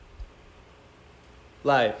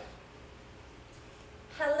Live.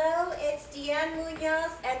 Hello, it's Deanne Munoz,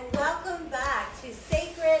 and welcome back to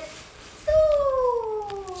Sacred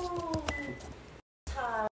Soul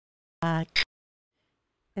Talk.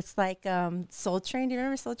 It's like Soul Train. Do you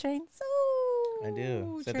remember Soul Train? Soul I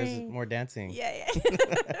do. So there's Train. more dancing. Yeah.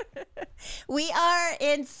 We are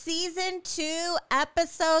in season 2,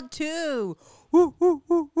 episode 2. Woo, woo,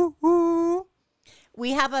 woo, woo, woo.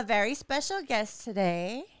 We have a very special guest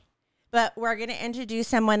today, but we're going to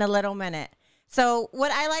introduce him in a little minute. So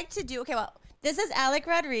what I like to do, this is Alec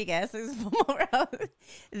Rodriguez.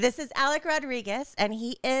 This is Alec Rodriguez, and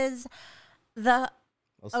he is the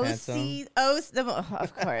of course.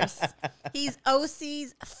 He's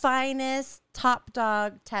OC's finest top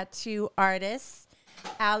dog tattoo artist.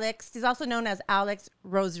 Alex, he's also known as Alex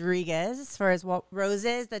Rodriguez for his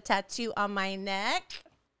roses, the tattoo on my neck.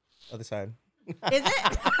 Other side. Is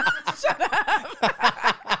it? Shut up.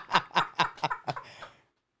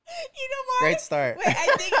 You know what? Great start. Wait,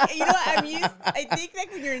 I think you know what I'm used. I think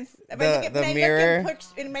like when you're in the mirror.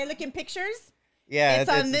 Am I looking pictures? Yeah,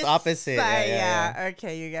 it's on this opposite. Side. Yeah.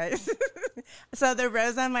 Okay, you guys. So the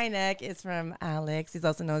rose on my neck is from Alex. He's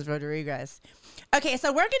also known as Rodriguez. Okay,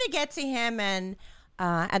 so we're gonna get to him and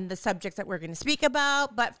the subjects that we're gonna speak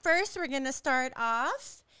about. But first, we're gonna start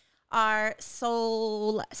off our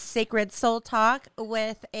sacred soul talk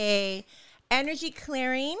with a energy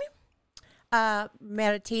clearing.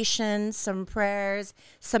 Meditation, some prayers,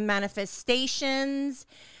 some manifestations.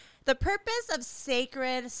 The purpose of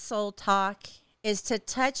Sacred Soul Talk is to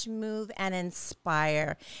touch, move, and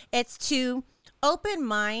inspire. It's to open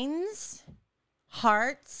minds,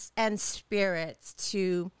 hearts, and spirits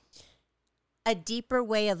to a deeper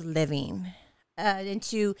way of living,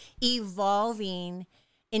 into evolving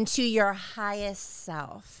into your highest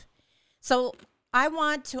self. So I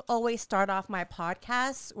want to always start off my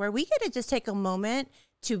podcast where we get to just take a moment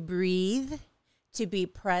to breathe, to be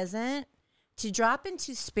present, to drop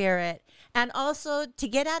into spirit, and also to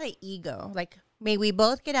get out of ego. Like, may we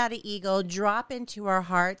both get out of ego, drop into our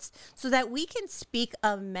hearts so that we can speak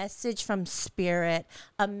a message from spirit,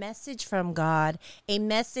 a message from God, a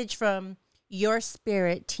message from your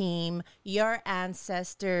spirit team, your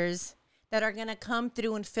ancestors that are going to come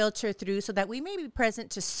through and filter through so that we may be present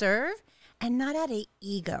to serve and not out of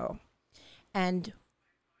ego and,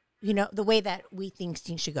 the way that we think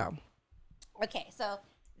things should go. Okay, so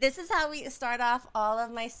this is how we start off all of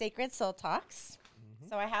my Sacred Soul Talks. Mm-hmm.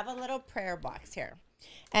 So I have a little prayer box here.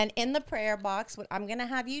 And in the prayer box, what I'm going to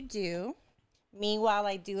have you do, meanwhile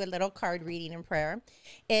I do a little card reading and prayer,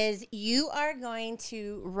 is you are going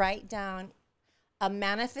to write down a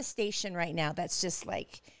manifestation right now that's just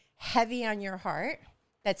like heavy on your heart,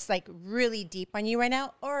 that's like really deep on you right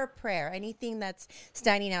now, or a prayer, anything that's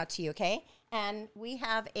standing out to you, okay? And we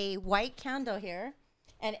have a white candle here,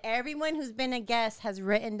 and everyone who's been a guest has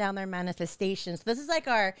written down their manifestations. This is like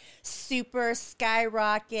our super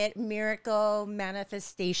skyrocket miracle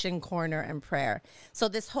manifestation corner and prayer. So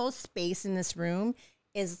this whole space in this room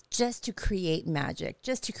is just to create magic,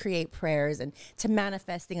 just to create prayers and to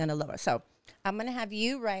manifesting on a lower. So I'm going to have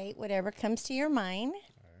you write whatever comes to your mind.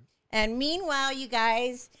 And meanwhile, you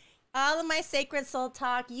guys, all of my Sacred Soul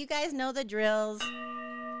Talk, you guys know the drills.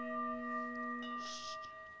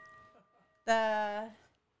 The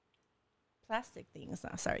plastic things.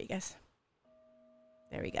 Oh, sorry, you guys.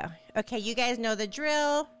 There we go. Okay, you guys know the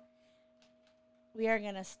drill. We are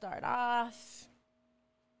going to start off.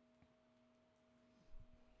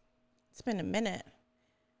 It's been a minute.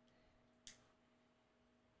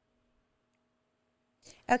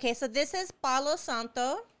 Okay, so this is Palo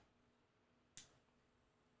Santo.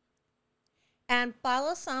 And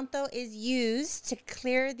Palo Santo is used to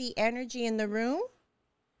clear the energy in the room,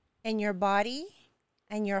 in your body,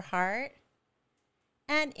 and your heart,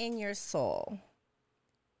 and in your soul.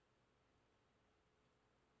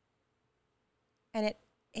 And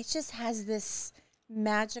it just has this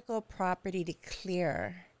magical property to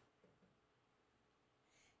clear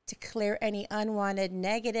any unwanted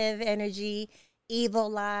negative energy,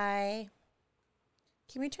 evil eye.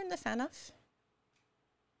 Can we turn the fan off?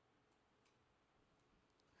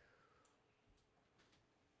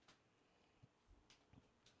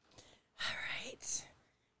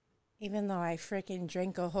 Even though I freaking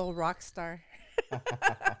drank a whole rock star.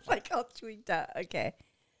 Like all tweaked out. Okay.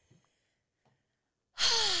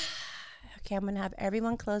 Okay, I'm going to have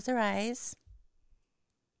everyone close their eyes.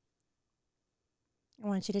 I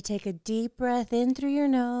want you to take a deep breath in through your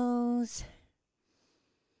nose.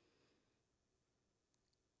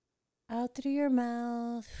 Out through your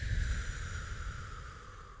mouth.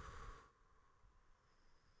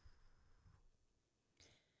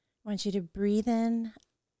 I want you to breathe in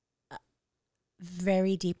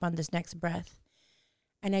very deep on this next breath.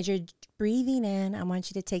 And as you're breathing in, I want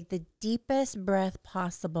you to take the deepest breath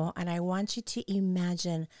possible. And I want you to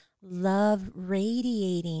imagine love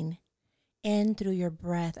radiating in through your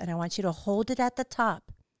breath. And I want you to hold it at the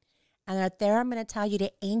top. And right there, I'm going to tell you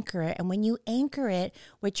to anchor it. And when you anchor it,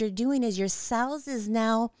 what you're doing is your cells is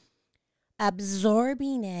now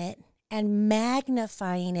absorbing it and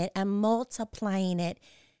magnifying it and multiplying it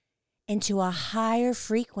into a higher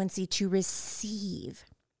frequency to receive.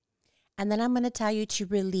 And then I'm going to tell you to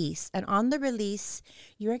release. And on the release,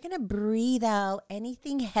 you're going to breathe out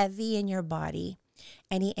anything heavy in your body,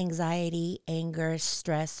 any anxiety, anger,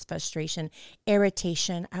 stress, frustration,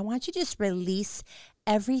 irritation. I want you to just release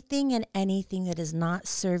everything and anything that is not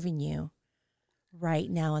serving you right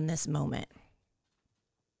now in this moment.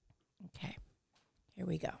 Okay, here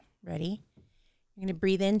we go. Ready? You're going to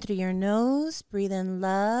breathe in through your nose. Breathe in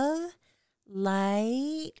love,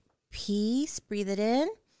 light, peace. Breathe it in.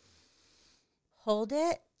 Hold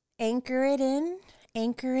it, anchor in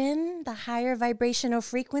the higher vibrational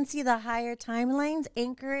frequency, the higher timelines,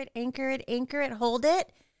 anchor it, hold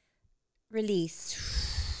it, release.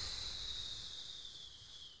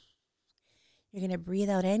 You're going to breathe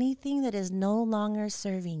out anything that is no longer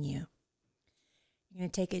serving you. You're going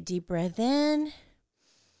to take a deep breath in,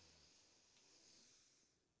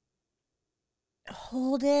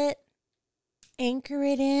 hold it. Anchor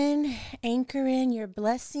in your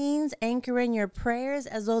blessings, anchor in your prayers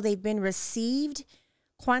as though they've been received.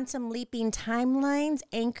 Quantum leaping timelines,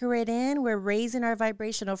 anchor it in. We're raising our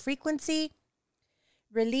vibrational frequency.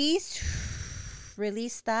 Release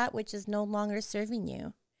that which is no longer serving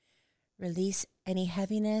you. Release any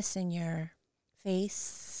heaviness in your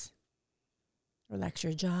face. Relax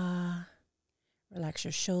your jaw. Relax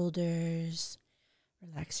your shoulders.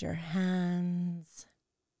 Relax your hands.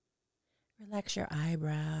 Relax your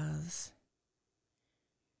eyebrows.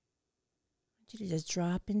 I want you to just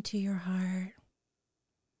drop into your heart.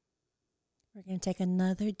 We're going to take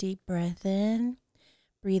another deep breath in.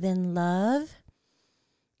 Breathe in love,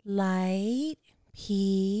 light,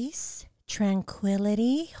 peace,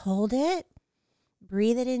 tranquility. Hold it.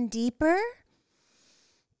 Breathe it in deeper.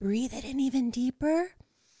 Breathe it in even deeper.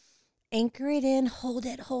 Anchor it in, hold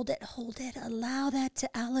it. Allow that to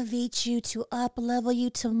elevate you, to up-level you,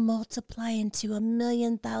 to multiply into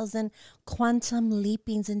 1,000,000 quantum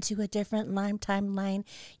leapings into a different timeline.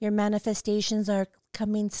 Your manifestations are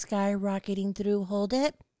coming, skyrocketing through. Hold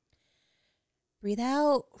it. Breathe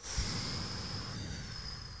out.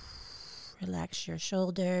 Relax your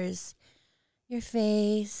shoulders, your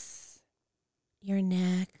face, your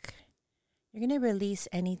neck. You're going to release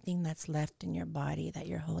anything that's left in your body that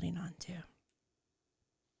you're holding on to.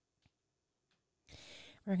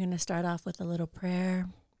 We're going to start off with a little prayer.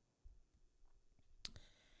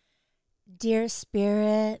 Dear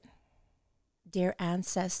Spirit, dear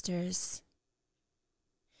ancestors,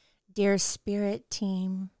 dear Spirit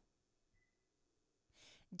team,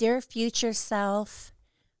 dear future self,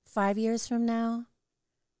 5 years from now,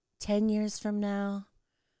 10 years from now,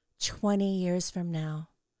 20 years from now,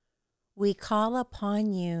 we call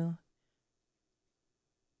upon you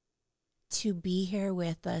to be here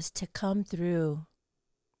with us, to come through,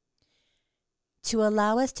 to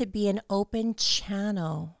allow us to be an open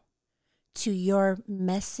channel to your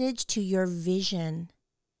message, to your vision.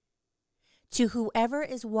 To whoever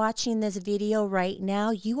is watching this video right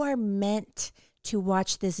now, you are meant to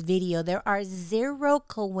watch this video. There are 0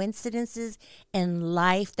 coincidences in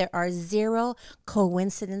life. There are 0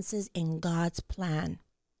 coincidences in God's plan.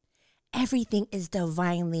 Everything is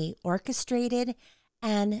divinely orchestrated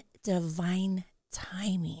and divine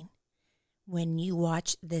timing. When you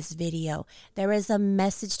watch this video, there is a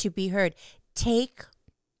message to be heard. Take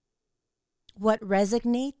what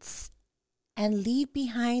resonates and leave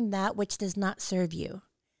behind that which does not serve you.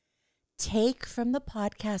 Take from the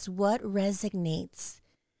podcast what resonates,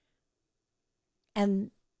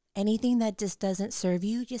 and anything that just doesn't serve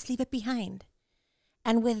you, just leave it behind.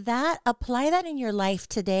 And with that, apply that in your life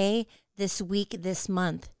today, this week, this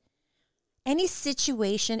month. Any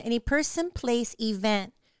situation, any person, place,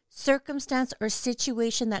 event, circumstance, or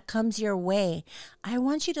situation that comes your way, I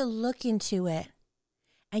want you to look into it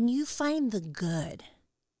and you find the good.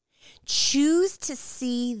 Choose to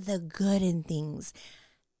see the good in things,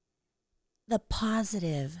 the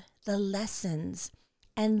positive, the lessons,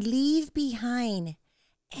 and leave behind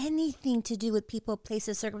anything to do with people,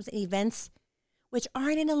 places, circumstances, events which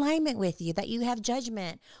aren't in alignment with you, that you have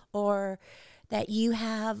judgment or that you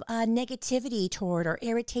have negativity toward or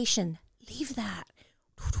irritation. Leave that.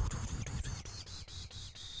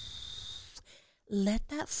 let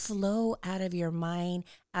that flow out of your mind,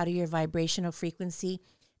 out of your vibrational frequency,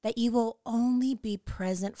 that you will only be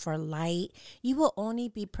present for light. You will only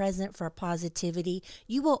be present for positivity.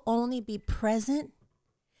 You will only be present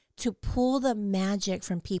to pull the magic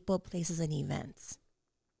from people, places, and events,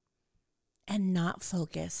 and not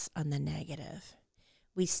focus on the negative.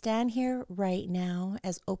 We stand here right now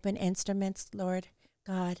as open instruments, Lord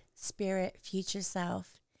God, Spirit, future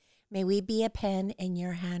self. May we be a pen in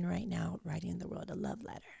your hand right now, writing the world a love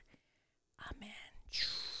letter. Amen.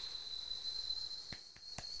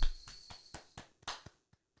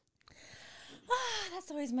 That's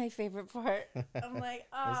always my favorite part. I'm like,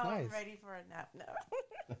 oh, nice. I'm ready for a nap now.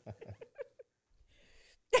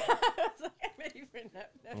 I was like, I'm ready for a nap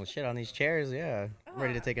now. Well, shit, on these chairs, yeah. I'm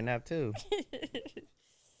ready to take a nap, too.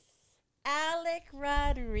 Alec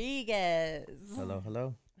Rodriguez. Hello,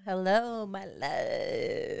 hello. Hello, my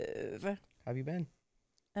love. How have you been?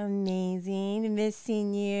 Amazing.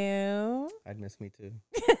 Missing you. I'd miss me, too.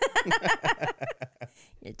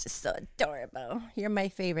 You're just so adorable. You're my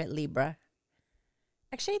favorite Libra.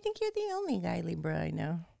 Actually, I think you're the only guy Libra I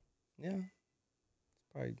know. Yeah. It's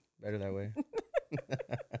probably better that way.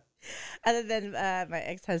 Other than my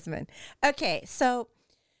ex-husband. Okay, so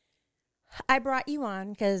I brought you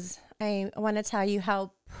on because I want to tell you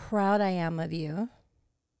how proud I am of you.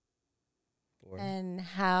 And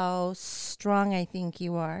how strong I think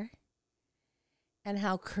you are. And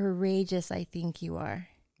how courageous I think you are.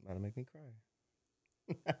 That'll make me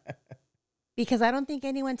cry. Because I don't think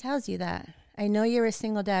anyone tells you that. I know you're a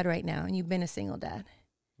single dad right now, and you've been a single dad.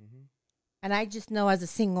 Mm-hmm. And I just know as a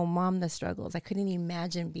single mom the struggles. I couldn't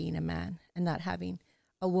imagine being a man and not having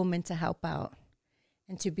a woman to help out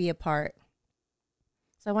and to be a part.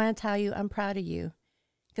 So I want to tell you I'm proud of you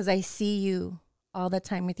because I see you all the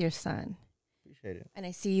time with your son. Appreciate it. And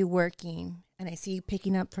I see you working, and I see you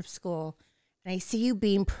picking up from school, and I see you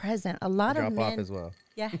being present. A lot of men drop off as well.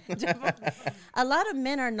 Yeah. A lot of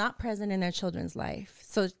men are not present in their children's life.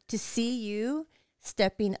 So to see you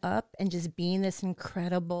stepping up and just being this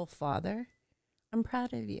incredible father, I'm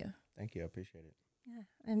proud of you. Thank you. I appreciate it. Yeah,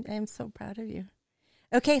 I'm so proud of you.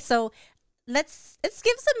 Okay, so let's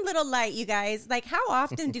give some little light, you guys. Like, how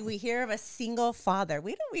often do we hear of a single father?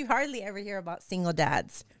 We hardly ever hear about single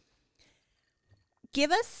dads.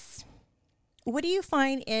 Give us, what do you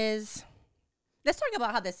find is, let's talk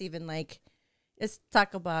about how this even let's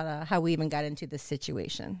talk about how we even got into this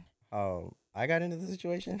situation. Oh, I got into the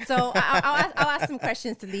situation? So I'll ask some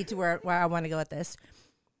questions to lead to where I want to go with this.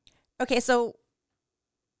 Okay, so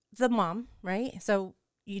the mom, right? So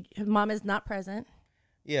mom is not present.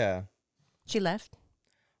 Yeah. She left.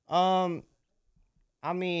 I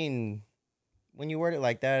mean, when you word it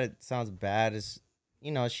like that, it sounds bad. It's,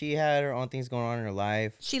 she had her own things going on in her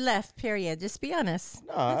life. She left, period. Just be honest.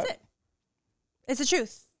 No, that's it. It's the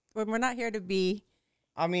truth. We're not here to be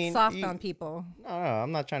soft on people. No,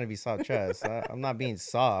 I'm not trying to be soft trust. I'm not being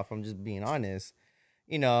soft. I'm just being honest.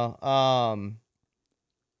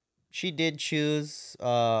 She did choose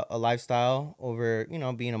a lifestyle over,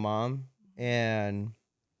 being a mom. And,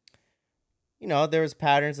 there was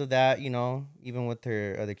patterns of that, even with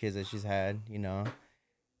her other kids that she's had,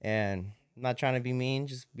 and I'm not trying to be mean,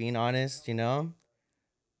 just being honest, So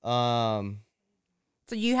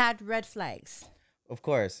you had red flags. Of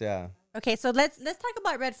course, yeah. Okay, so let's talk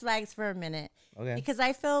about red flags for a minute. Okay. Because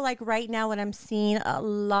I feel like right now what I'm seeing a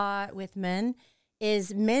lot with men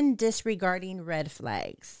is men disregarding red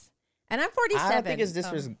flags. And I'm 47. I don't think it's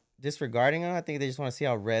disregarding them. I think they just want to see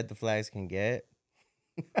how red the flags can get.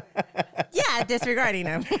 Yeah, disregarding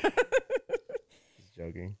them. Just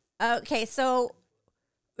joking. Okay, so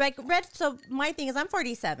so my thing is I'm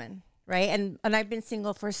 47, right? And I've been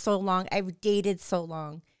single for so long. I've dated so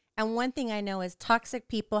long. And one thing I know is toxic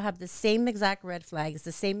people have the same exact red flags,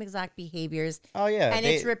 the same exact behaviors. Oh, yeah. And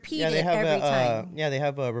it's repeated every time. They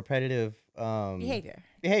have a repetitive behavior,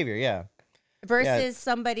 yeah. Versus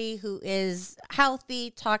somebody who is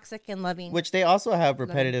healthy, toxic, and loving. Which they also have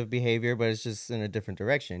repetitive behavior, but it's just in a different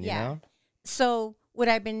direction, you know? So what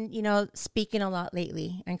I've been, speaking a lot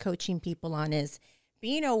lately and coaching people on is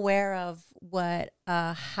being aware of what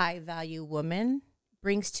a high-value woman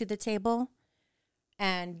brings to the table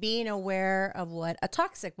and being aware of what a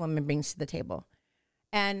toxic woman brings to the table.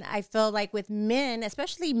 And I feel like with men,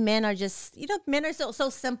 especially men are just, men are so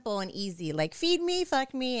simple and easy. Like, feed me,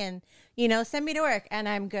 fuck me, and, send me to work, and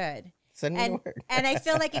I'm good. Send me to work. And I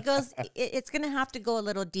feel like it's going to have to go a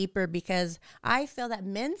little deeper because I feel that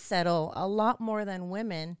men settle a lot more than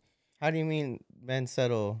women. How do you mean men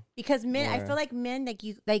settle? Because men, I feel like men,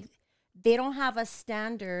 they don't have a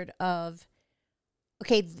standard of,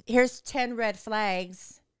 okay, here's 10 red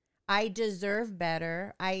flags. I deserve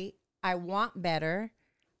better. I want better.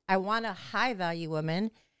 I want a high value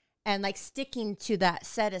woman, and like sticking to that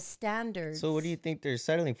set of standards. So what do you think they're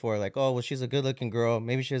settling for? Like, oh, well, she's a good looking girl.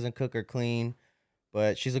 Maybe she doesn't cook or clean,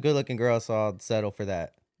 but she's a good looking girl, so I'll settle for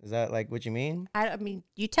that. Is that like what you mean? I mean,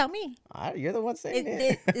 you tell me. You're the one saying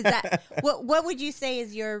it. Is that what would you say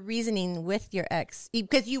is your reasoning with your ex?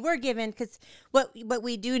 Because you were given, because what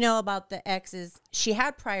we do know about the ex is she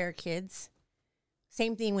had prior kids.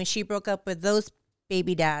 Same thing when she broke up with those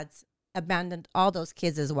baby dads, abandoned all those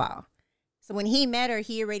kids as well. So when he met her,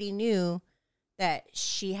 he already knew that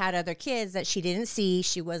she had other kids that she didn't see,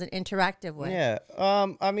 she wasn't interactive with. Yeah.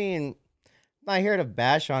 I mean, I'm not here to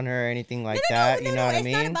bash on her or anything like that. You know what I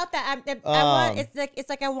mean? It's not about that. I want. It's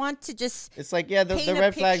like I want to just. It's like, yeah, the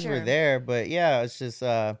red flags were there, but yeah, it's just.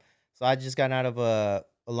 So I just got out of a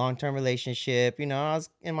long-term relationship. You know, I was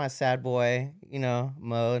in my sad boy,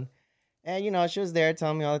 mode, and she was there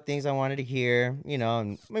telling me all the things I wanted to hear.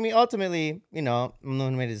 And I mean, ultimately, I'm the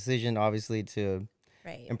one who made a decision, obviously, to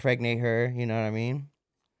impregnate her. You know what I mean?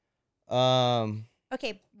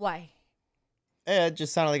 Okay, why? Yeah, it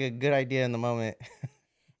just sounded like a good idea in the moment.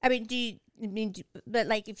 I mean, but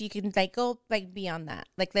like if you can like go like beyond that,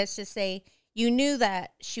 like let's just say you knew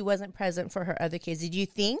that she wasn't present for her other kids. Did you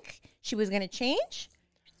think she was going to change?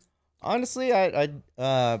 Honestly,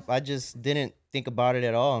 I just didn't think about it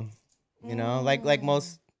at all. Like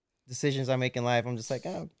most decisions I make in life, I'm just like,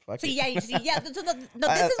 oh, fuck so it. Yeah. This is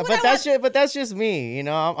what but that's just me.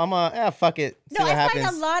 I'm a fuck it. See what I happens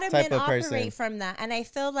find a lot of men operate person. from that, and I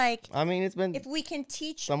feel like it's been if we can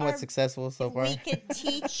teach somewhat successful so far. We could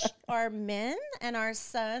teach our men and our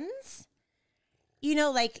sons,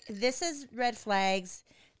 like this is red flags.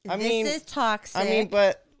 This is toxic.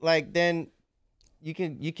 But like then you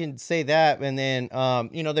can say that, and then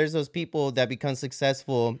there's those people that become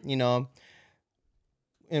successful,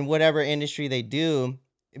 in whatever industry they do,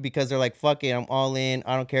 because they're like, fuck it, I'm all in.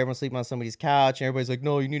 I don't care if I'm sleeping on somebody's couch. And everybody's like,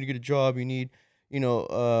 no, you need to get a job. You need,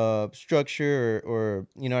 structure or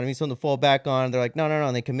you know what I mean? Something to fall back on. They're like, no.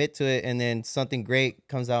 And they commit to it. And then something great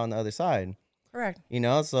comes out on the other side. Correct.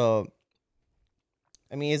 So,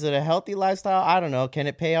 I mean, is it a healthy lifestyle? I don't know. Can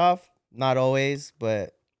it pay off? Not always,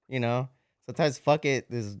 but, sometimes fuck it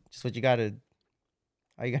is just what you got to,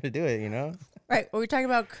 how you got to do it, Right. Are we talking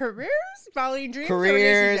about careers, following dreams,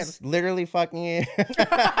 careers, literally fucking it,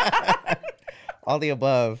 all the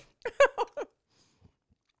above.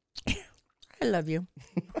 I love you.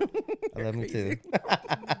 I love me too.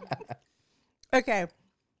 Okay.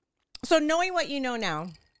 So knowing what you know now,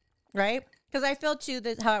 right? Because I feel too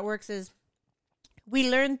that how it works is we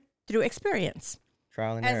learn through experience.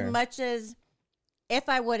 Trial and error. As much as if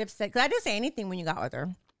I would have said, because I didn't say anything when you got with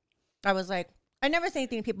her. I was like, I never say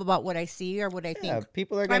anything to people about what I see or what I think. Yeah,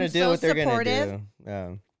 people are going to do what they're going to do.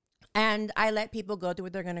 Yeah. And I let people go through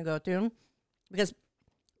what they're going to go through because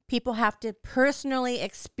people have to personally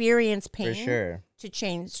experience pain for sure to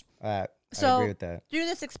change. I agree with that. Through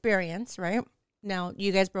this experience, right? Now,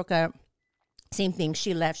 you guys broke up. Same thing.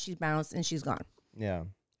 She left, she bounced, and she's gone. Yeah.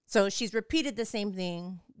 So she's repeated the same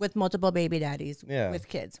thing with multiple baby daddies with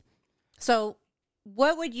kids. So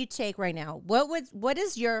what would you take right now? What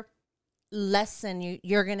is your lesson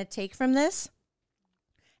you're going to take from this?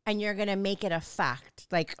 And you're going to make it a fact.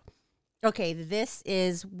 Like, okay, this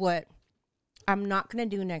is what I'm not going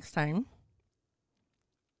to do next time.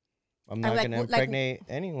 I'm not going to impregnate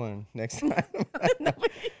anyone next time.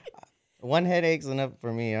 One headache's enough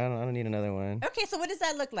for me. I don't need another one. Okay, so what does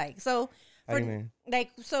that look like? So, how do you mean?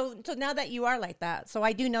 Like, so now that you are like that, so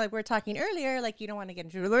I do know, like we were talking earlier, like you don't want to get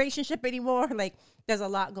into a relationship anymore. Like, there's a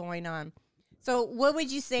lot going on. So, what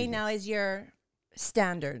would you say now is your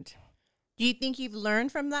standard? Do you think you've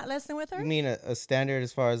learned from that lesson with her? You mean a standard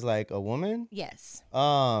as far as like a woman? Yes.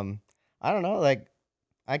 I don't know. Like,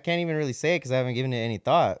 I can't even really say it because I haven't given it any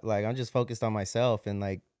thought. Like, I'm just focused on myself and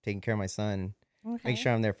like taking care of my son. Okay. Make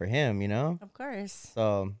sure I'm there for him, Of course.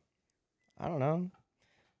 So, I don't know.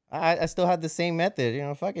 I still have the same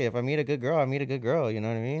method. Fuck it. If I meet a good girl, I meet a good girl. You know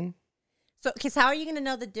what I mean? So, because how are you going to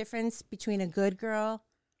know the difference between a good girl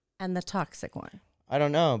and the toxic one? I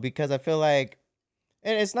don't know, because I feel like,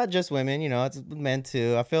 and it's not just women, it's men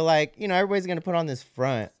too. I feel like, everybody's going to put on this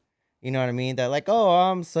front, you know what I mean? That like, oh,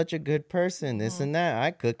 I'm such a good person, this and that. I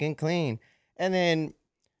cook and clean. And then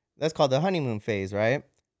that's called the honeymoon phase, right?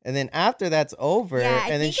 And then after that's over,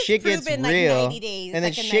 and then shit gets real. Like 90 days, and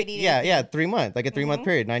then shit, 3 months, like a 3-month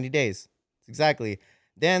period, 90 days. Exactly.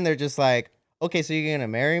 Then they're just like, okay, so you're going to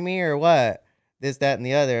marry me or what? This, that, and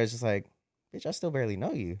the other. It's just like, bitch, I still barely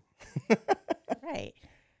know you. Right.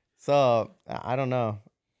 So I don't know.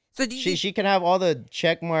 So she can have all the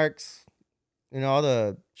check marks all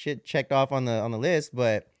the shit checked off on the list,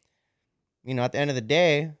 but at the end of the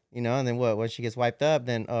day, and then what? When she gets wiped up,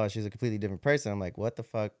 then she's a completely different person. I'm like, what the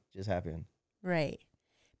fuck just happened? Right.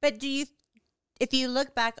 But if you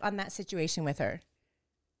look back on that situation with her,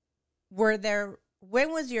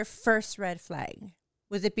 when was your first red flag?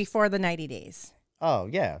 Was it before the 90 days? Oh,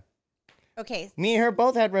 yeah. Okay. Me and her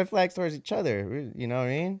both had red flags towards each other. You know what I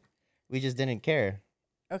mean? We just didn't care.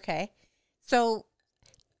 Okay. So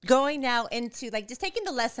going now into like just taking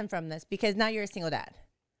the lesson from this, because now you're a single dad.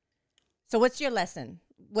 So what's your lesson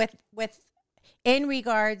with in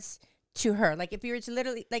regards to her? Like if you were to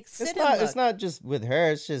literally like it's not just with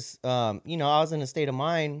her. It's just I was in a state of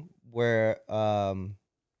mind where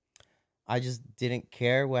I just didn't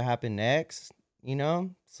care what happened next.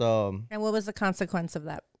 So. And what was the consequence of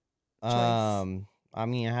that choice? I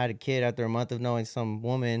mean, I had a kid after a month of knowing some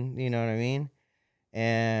woman. You know what I mean?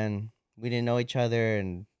 And we didn't know each other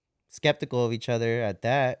and skeptical of each other at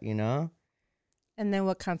that. And then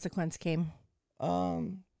what consequence came?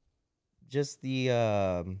 Just the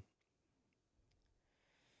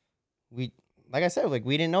we like I said, like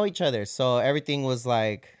we didn't know each other, so everything was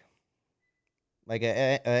like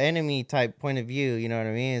a enemy type point of view. You know what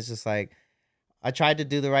I mean? It's just like I tried to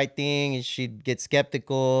do the right thing, and she'd get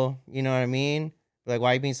skeptical. You know what I mean? Like,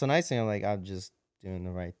 why are you being so nice? And I'm like, I'm just doing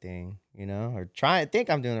the right thing, or try to think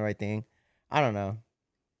I'm doing the right thing. I don't know.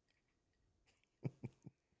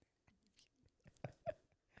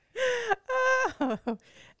 Oh,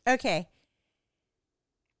 okay.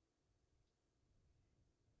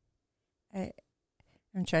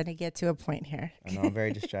 I'm trying to get to a point here. I know I'm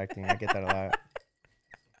very distracting. I get that a lot.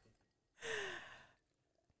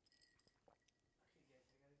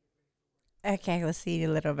 Okay, we'll see you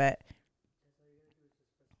a little bit.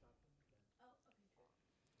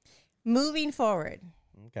 Moving forward.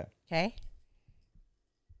 Okay. Okay.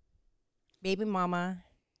 Baby mama.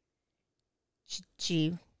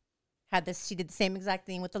 She had this. She did the same exact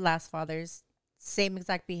thing with the last fathers. Same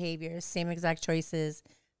exact behaviors. Same exact choices.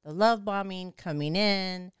 The love bombing coming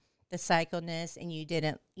in. The psychoness, and you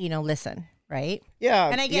didn't, listen. Right? Yeah,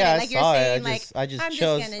 and I get it. Like you're saying,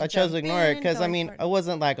 I chose to ignore it because I mean, I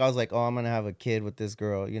wasn't like I was like, oh, I'm gonna have a kid with this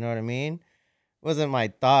girl. You know what I mean? It wasn't my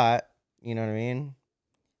thought. You know what I mean?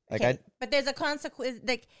 Like okay. But there's a consequence.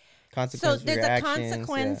 Like consequence. So there's a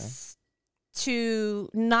consequence to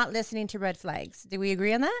not listening to red flags. Do we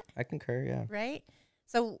agree on that? I concur. Yeah. Right.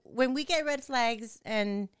 So when we get red flags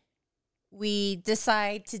and we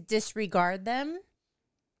decide to disregard them,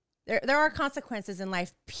 there are consequences in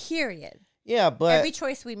life. Period. Yeah, but every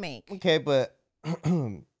choice we make. Okay, but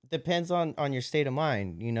depends on your state of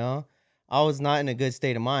mind, I was not in a good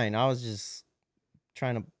state of mind. I was just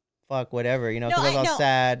trying to fuck whatever, because I was all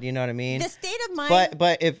sad, you know what I mean? The state of mind.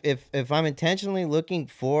 But if I'm intentionally looking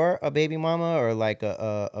for a baby mama or like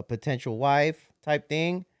a potential wife type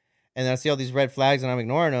thing, and I see all these red flags and I'm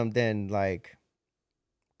ignoring them, then like,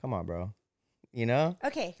 come on, bro.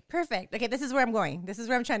 Okay, perfect. Okay, this is where I'm going. This is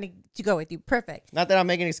where I'm trying to go with you. Perfect. Not that I'm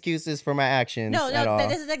making excuses for my actions. No, at all.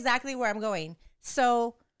 This is exactly where I'm going.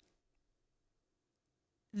 So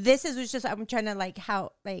this is just I'm trying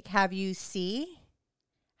to have you see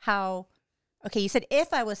how. Okay, you said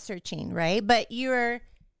if I was searching, right? But you're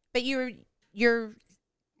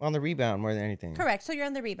on the rebound more than anything. Correct. So you're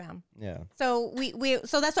on the rebound. Yeah. So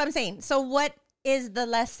so that's what I'm saying. So what is the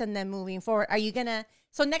lesson then moving forward? Are you gonna?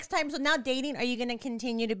 So next time, so now dating, are you going to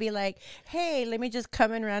continue to be like, hey, let me just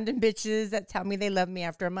come in random bitches that tell me they love me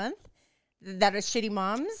after a month? That are shitty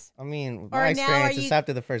moms? I mean, my experience is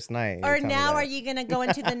after the first night. Or now are you going to go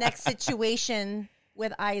into the next situation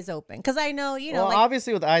with eyes open? Because I know, Well,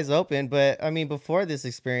 obviously with eyes open, but I mean, before this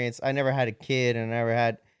experience, I never had a kid and I never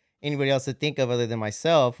had anybody else to think of other than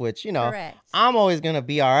myself, which, Correct. I'm always going to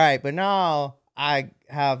be all right. But now I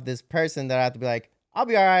have this person that I have to be like, I'll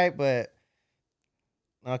be all right, but...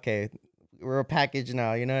 Okay, we're a package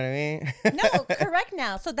now. You know what I mean? No, correct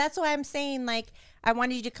now. So that's why I'm saying, like, I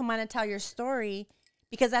wanted you to come on and tell your story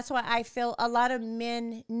because that's why I feel a lot of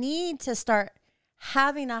men need to start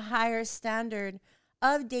having a higher standard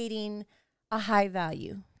of dating a high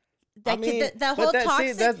value. Like the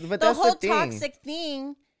whole toxic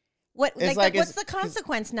thing. What's the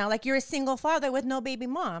consequence now? Like you're a single father with no baby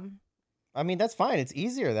mom. I mean, that's fine. It's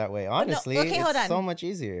easier that way. Honestly, no, okay, hold on. So much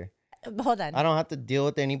easier. Hold on. I don't have to deal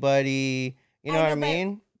with anybody. You know what I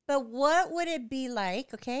mean? But what would it be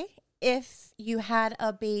like, okay, if you had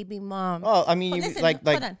a baby mom? Oh, I mean, like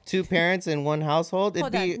two parents in one household?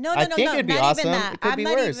 It'd be, I think it'd be awesome. It could be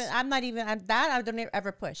worse. I'm not even, I don't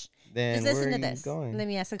ever push. Then just listen to this. Going? Let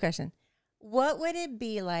me ask a question. What would it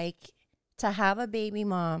be like to have a baby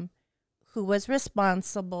mom who was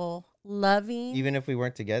responsible loving. Even if we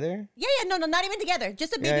weren't together? Yeah, no, not even together.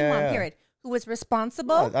 Just a baby Yeah, mom, yeah. period. Who was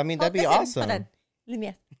responsible. No, I mean, that'd be awesome. Hold on. Let me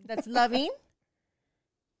ask. That's loving.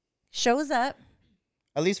 Shows up.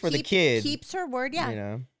 At least for the kid. Keeps her word, yeah. You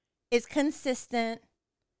know? Is consistent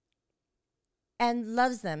and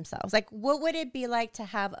loves themselves. Like, what would it be like to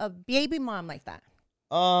have a baby mom like that?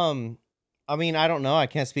 I mean, I don't know. I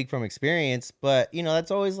can't speak from experience, but you know,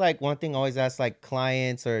 that's always like one thing I always ask like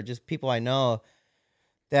clients or just people I know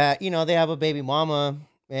that, you know, they have a baby mama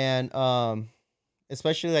and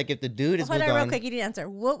especially like if the dude is Hold moved on real on. quick, you didn't answer.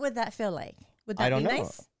 What would that feel like? Would that I don't be know.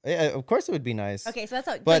 nice? Yeah, of course it would be nice. Okay, so that's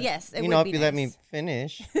how, But so yes, it you would know, be if you nice. let me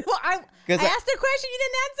finish. Well, I asked a question, you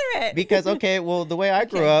didn't answer it. Because okay, well, the way I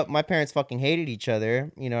grew Okay. up, my parents fucking hated each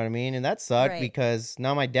other. You know what I mean? And that sucked Right. because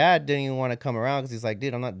now my dad didn't even want to come around because he's like,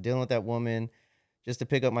 dude, I'm not dealing with that woman just to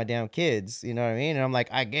pick up my damn kids. You know what I mean? And I'm like,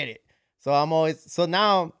 I get it. So I'm always so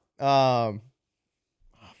now. Oh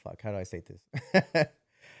fuck, how do I say this?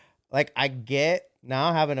 Like I get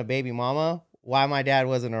now having a baby mama why my dad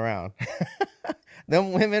wasn't around.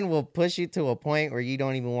 Them women will push you to a point where you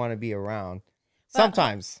don't even want to be around.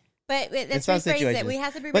 Sometimes. But let's some rephrase it. situations. We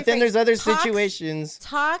have to be. But then there's other Tox- situations.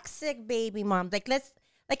 Toxic baby moms.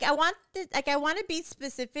 I want to be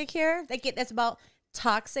specific here. Like it's about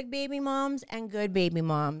toxic baby moms and good baby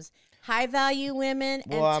moms. High value women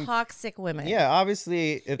and toxic women. Yeah,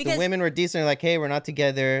 obviously, if Because- the women were decent, like, hey, we're not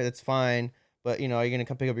together, that's fine. But you know, are you gonna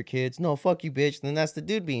come pick up your kids? No, fuck you, bitch. Then that's the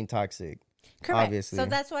dude being toxic. Correct. Obviously. So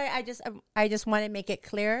that's why I just want to make it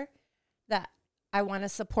clear that I want to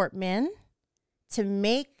support men to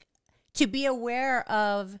be aware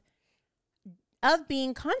of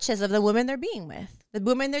being conscious of the women they're being with, the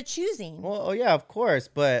women they're choosing. Well, oh yeah, of course,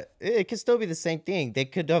 but it could still be the same thing. They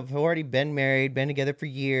could have already been married, been together for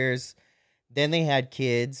years, then they had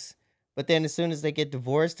kids, but then as soon as they get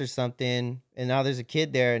divorced or something, and now there's a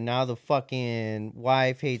kid there, and now the fucking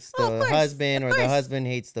wife hates Oh, of the course, husband, of or the course. husband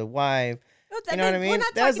hates the wife. You know what I We're mean?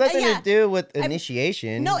 not That has talking- nothing yeah. to do with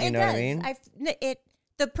initiation. No, you it know does. what I mean?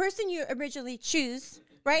 The person you originally choose,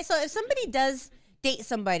 right? So if somebody does date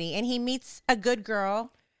somebody and he meets a good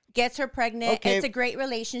girl, gets her pregnant, Okay. it's a great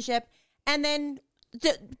relationship, and then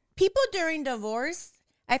the people during divorce,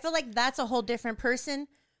 I feel like that's a whole different person.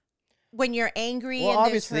 When you're angry, Well, and there's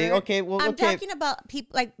obviously, hurt. okay, well, I'm okay. talking about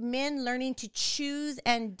people like men learning to choose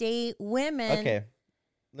and date women. Okay,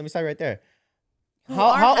 let me start right there. Who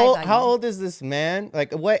are How high old? value. How old is this man?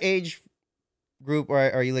 Like, what age group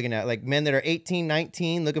are you looking at? Like men that are 18,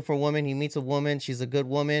 19, looking for a woman. He meets a woman. She's a good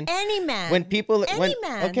woman. Any man. When people, Any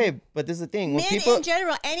man. okay, but this is the thing. When Men people, in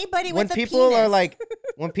general, anybody when with a people penis. are like,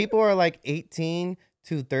 when people are like 18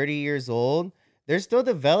 to 30 years old, they're still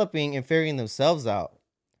developing and figuring themselves out.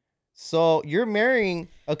 So you're marrying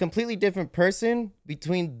a completely different person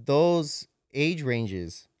between those age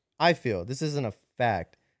ranges. I feel this isn't a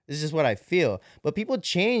fact. This is just what I feel. But people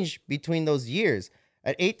change between those years.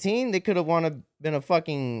 At 18, they could have been a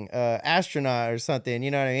fucking astronaut or something. You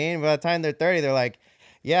know what I mean? By the time they're 30, they're like,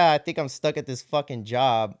 yeah, I think I'm stuck at this fucking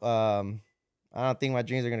job. I don't think my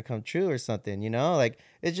dreams are going to come true or something, you know? Like,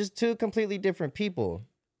 it's just two completely different people.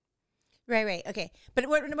 Right. Okay. But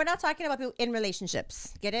we're not talking about people in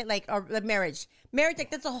relationships. Get it? Like, or marriage. Marriage, like,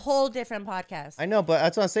 that's a whole different podcast. I know, but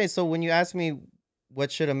that's what I'm saying. So when you ask me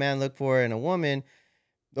what should a man look for in a woman,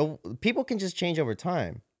 people can just change over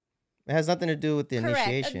time. It has nothing to do with the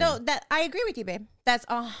initiation. No, that I agree with you, babe. That's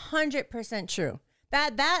 100% true.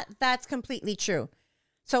 That's completely true.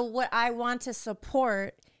 So what I want to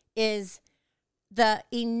support is the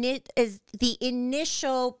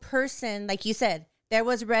initial person, like you said, there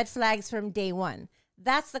was red flags from day one.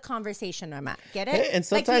 That's the conversation I'm at. Get it? Hey, and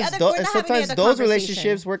Like the sometimes, other- we're not having sometimes the other those conversation.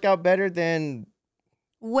 relationships work out better than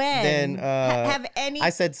When have any? I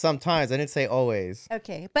said sometimes. I didn't say always.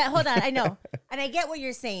 Okay, but hold on. I know, and I get what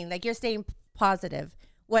you're saying. Like you're staying positive.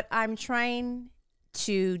 What I'm trying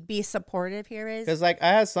to be supportive here is Because like I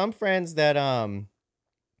have some friends that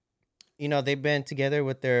you know, they've been together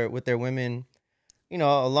with their women, you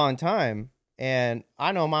know, a long time, and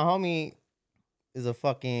I know my homie is a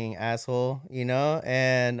fucking asshole, you know,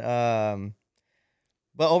 and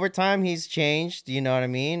but over time he's changed, you know what I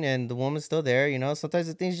mean, and the woman's still there, you know. Sometimes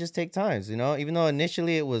the things just take times, you know, even though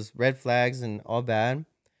initially it was red flags and all bad,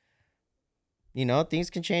 you know, things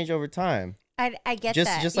can change over time. I get Just-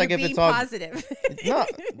 that. just You're like if being it's all- positive.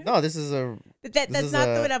 No, this is a that's this is not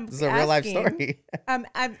a, what I'm. this is a real life asking. story. I'm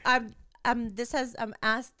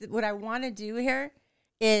asked. What I want to do here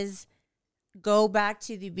is go back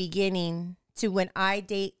to the beginning, to when I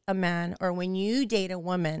date a man or when you date a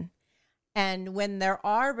woman, and when there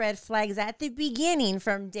are red flags at the beginning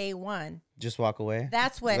from day one. Just walk away.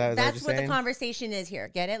 That's what Is that that's what the conversation is here.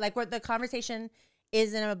 Get it? Like, where the conversation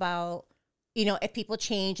isn't about, if people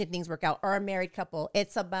change and things work out, or a married couple.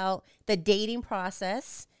 It's about the dating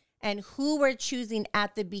process and who we're choosing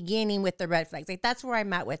at the beginning with the red flags. Like, that's where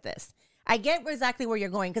I'm at with this. I get exactly where you're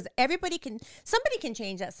going, because somebody can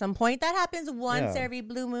change at some point. That happens once every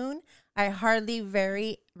blue moon. I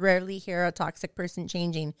very rarely hear a toxic person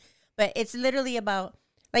changing, but it's literally about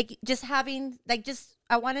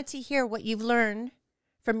I wanted to hear what you've learned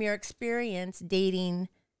from your experience dating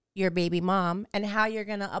your baby mom and how you're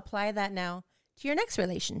going to apply that now to your next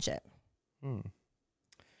relationship. And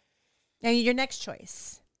your next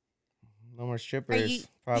choice. No more strippers.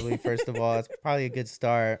 Probably, first of all, it's probably a good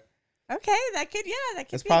start. Okay, that could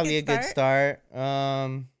It's probably a good start.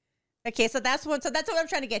 Okay, so that's what I'm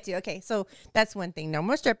trying to get to. Okay, so that's one thing. No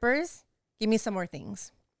more strippers. Give me some more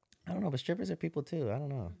things. I don't know, but strippers are people too. I don't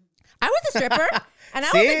know. I was a stripper, and I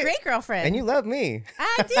was a great girlfriend. And you love me.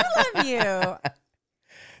 I do love you.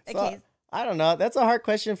 Okay. So, I don't know. That's a hard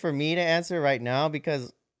question for me to answer right now,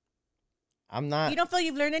 because I'm not. You don't feel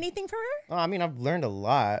you've learned anything from her? Oh, I mean, I've learned a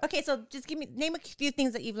lot. Okay, so just name a few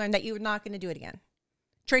things that you've learned that you're not going to do it again.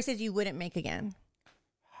 Choices you wouldn't make again.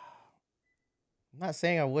 I'm not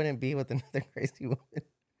saying I wouldn't be with another crazy woman,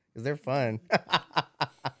 because they're fun.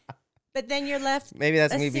 But then you're left. Maybe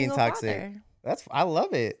that's me being toxic. Father. I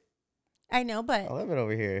love it. I know, but I love it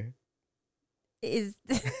over here.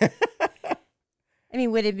 I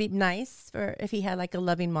mean, would it be nice for if he had like a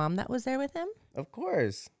loving mom that was there with him? Of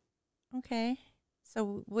course. Okay.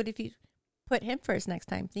 So what if you put him first next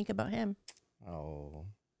time? Think about him. Oh.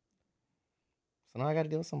 So now I got to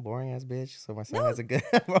deal with some boring ass bitch. So my son has a good.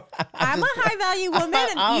 I'm a high value woman,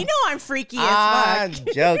 and you know I'm freaky as fuck. I'm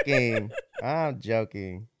joking. I'm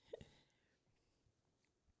joking.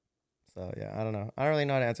 So yeah, I don't know. I don't really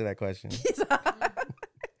know how to answer that question. He's like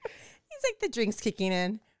the drinks kicking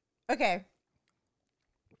in. Okay.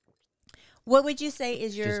 What would you say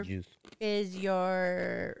is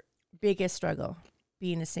your biggest struggle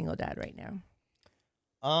being a single dad right now?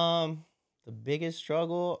 The biggest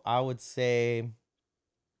struggle, I would say,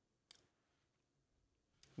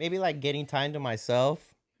 maybe like getting time to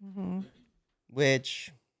myself,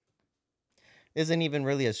 which isn't even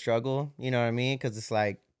really a struggle. You know what I mean? Because it's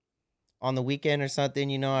like on the weekend or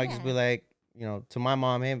something. I just be like, to my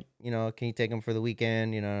mom, hey, can you take him for the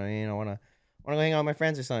weekend? You know what I mean? I wanna go hang out with my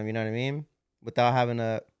friends or something. You know what I mean? Without having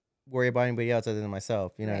to worry about anybody else other than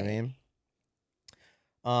myself. You know what I mean?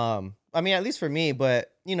 I mean, at least for me,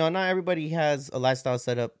 but not everybody has a lifestyle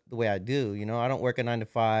set up the way I do. I don't work a 9 to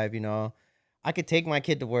 5. I could take my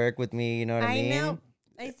kid to work with me. You know what I mean? I know.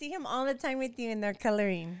 I see him all the time with you, and they're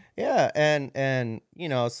coloring. Yeah, and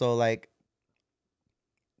so like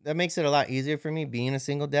that makes it a lot easier for me being a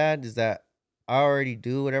single dad. Is that I already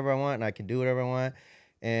do whatever I want, and I can do whatever I want,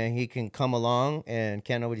 and he can come along and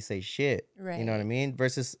can't nobody say shit. Right. You know what I mean?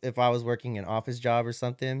 Versus if I was working an office job or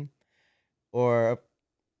something, or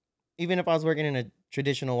even if I was working in a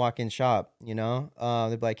traditional walk-in shop, they'd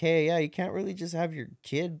be like, hey, yeah, you can't really just have your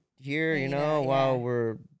kid here, while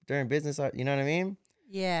we're during business. You know what I mean?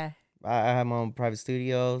 Yeah. I have my own private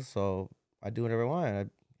studio, so I do whatever I want. I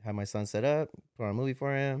have my son set up, put on a movie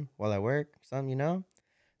for him while I work, something,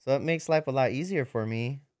 So it makes life a lot easier for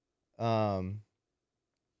me. Yeah,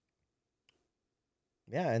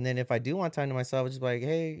 and then if I do want time to myself, it's just like,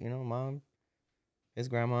 hey, mom, his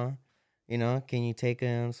grandma, can you take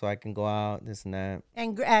him so I can go out, this and that.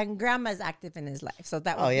 And grandma's active in his life, so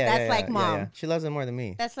that's mom. Yeah. She loves him more than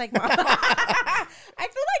me. That's like mom. I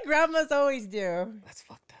feel like grandmas always do. That's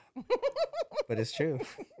fucked up. But it's true.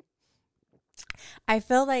 I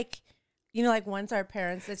feel like, like once our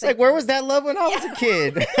parents... It's like, where was that love when I was a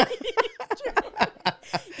kid?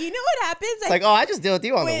 You know what happens? It's like, I just deal with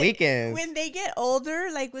you on the weekends. When they get older,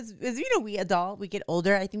 like, we get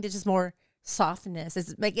older, I think there's just more softness.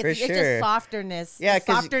 It's like, it's just softerness. Yeah,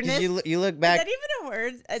 because you look back. Is that even a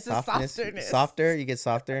word? It's softness. A softerness. Softer? You get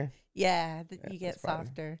softer? Yeah, you get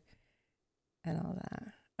softer. And all that.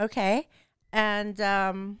 Okay. And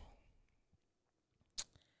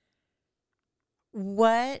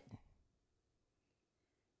what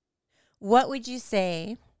would you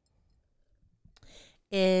say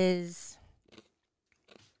is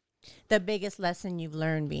the biggest lesson you've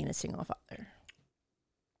learned being a single father?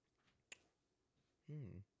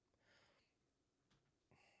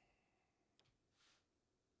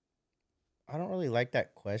 I don't really like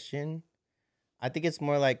that question. I think it's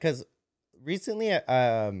more like, because recently,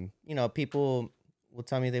 people will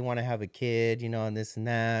tell me they want to have a kid, and this and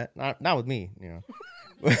that. Not with me,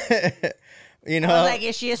 Like,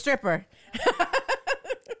 is she a stripper?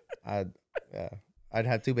 I I'd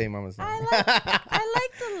have 2 baby mamas now. I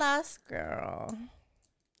like the last girl.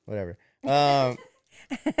 Whatever. I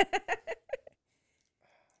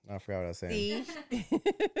forgot what I was saying.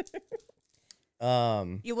 See?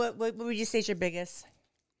 Um. What would you say is your biggest?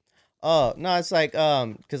 Oh no, it's like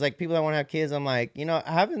because like people that want to have kids, I'm like,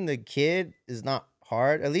 having the kid is not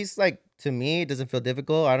hard. At least like to me, it doesn't feel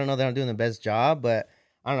difficult. I don't know that I'm doing the best job, but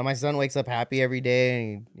I don't know. My son wakes up happy every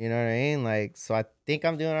day, and you know what I mean. Like, so I think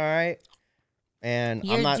I'm doing all right, and I'm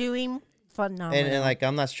You're not doing phenomenal. and like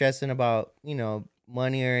I'm not stressing about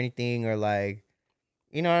money or anything or like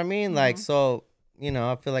you know what I mean. Like, so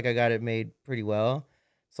I feel like I got it made pretty well.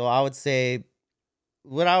 So I would say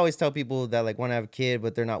what I always tell people that like want to have a kid,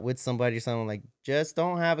 but they're not with somebody or something, like just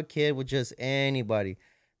don't have a kid with just anybody.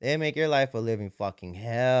 They make your life a living fucking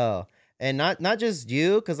hell, and not just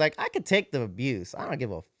you, because like I could take the abuse. I don't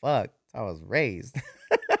give a fuck. I was raised.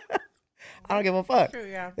 I don't give a fuck. True,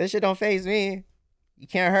 yeah. This shit don't faze me. You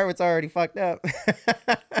can't hurt what's already fucked up.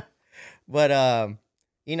 But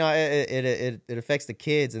it affects the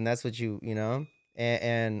kids, and that's what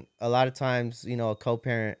and a lot of times a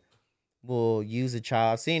co-parent will use a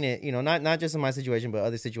child. I've seen it, not just in my situation, but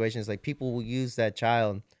other situations. Like people will use that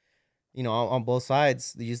child, on both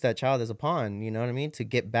sides. They use that child as a pawn. You know what I mean? To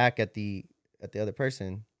get back at the other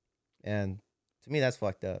person, and to me, that's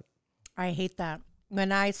fucked up. I hate that.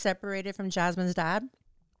 When I separated from Jasmine's dad,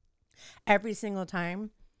 every single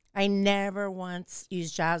time, I never once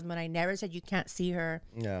used Jasmine. I never said you can't see her.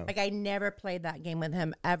 Yeah. Like I never played that game with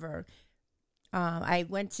him ever. I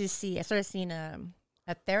started seeing a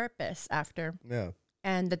therapist after. Yeah.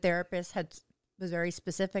 And the therapist was very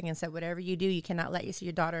specific and said, whatever you do, you cannot let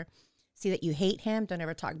your daughter see that you hate him. Don't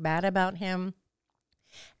ever talk bad about him.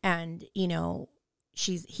 And, he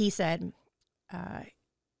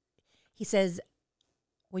says,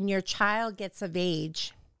 when your child gets of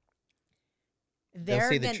age, they're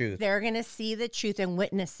going to see the truth and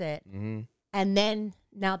witness it. Mm-hmm. And then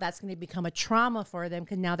now that's going to become a trauma for them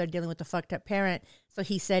because now they're dealing with a fucked up parent. So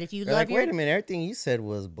he said, if you love wait a minute, everything you said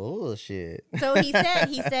was bullshit. So he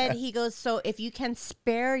goes, so if you can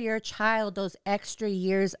spare your child those extra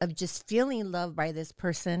years of just feeling loved by this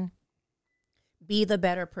person, be the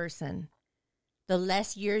better person. The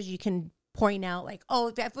less years you can point out, like, oh,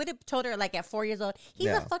 if I would have told her like at 4 years old, he's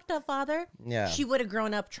a fucked up father. Yeah. She would have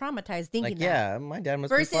grown up traumatized thinking that. Yeah, my dad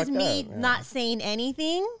must be fucked versus me up. not saying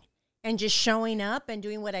anything and just showing up and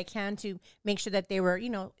doing what I can to make sure that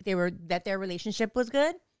that their relationship was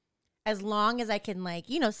good. As long as I can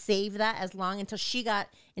save that until she got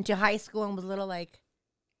into high school and was a little like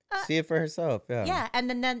see it for herself. Yeah. Yeah. And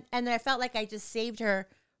then I felt like I just saved her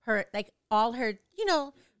like all her,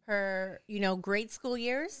 grade school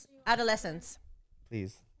years, adolescence.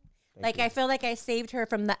 Please. Thank you. I feel like I saved her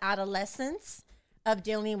from the adolescence of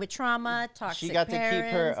dealing with trauma, toxic She got parents. to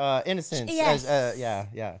keep her innocence. Yes.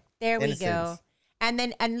 Yeah. There innocence. We go.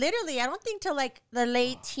 And literally, I don't think till like the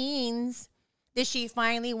late teens did she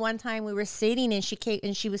finally, one time we were sitting and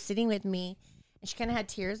she was sitting with me and she kind of had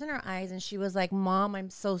tears in her eyes and she was like, Mom,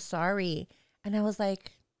 I'm so sorry. And I was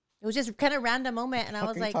like, it was just kind of random moment. And I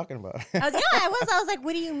was like, what are you talking about? I was like,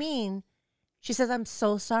 what do you mean? She says, I'm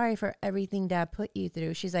so sorry for everything Dad put you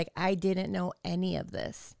through. She's like, I didn't know any of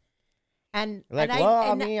this. And I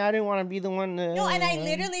didn't want to be the one to... No, and I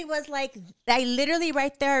literally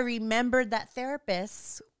right there, I remembered that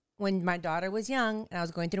therapist when my daughter was young and I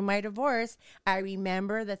was going through my divorce. I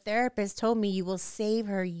remember the therapist told me you will save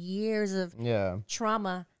her years of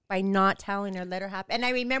trauma by not telling her, let her happen. And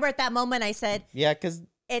I remember at that moment I said, yeah, because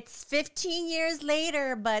it's 15 years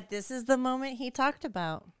later, but this is the moment he talked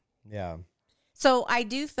about. Yeah. So I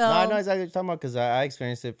do feel... No, I know exactly what you're talking about because I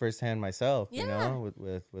experienced it firsthand myself, with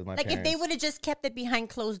my parents. If they would have just kept it behind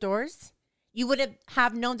closed doors, you would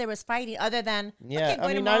have known there was fighting other than... Yeah,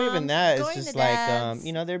 okay, not even that. It's just like,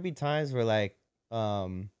 there'd be times where like, I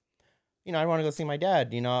want to go see my dad.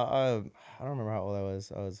 I don't remember how old I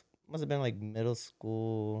was. Must have been like middle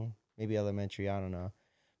school, maybe elementary. I don't know.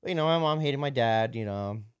 But, my mom hated my dad,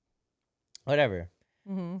 whatever.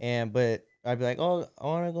 Mm-hmm. But I'd be like, oh, I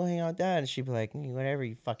want to go hang out with Dad. And she'd be like, whatever,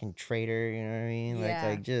 you fucking traitor. You know what I mean? Yeah.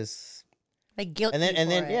 Like just... Like guilty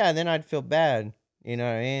and then I'd feel bad. You know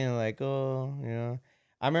what I mean? Like, oh,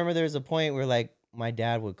 I remember there was a point where like my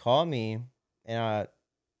dad would call me and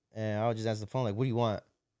I would just answer the phone like, what do you want?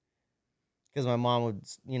 Because my mom would,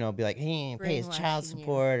 be like, he ain't pay his child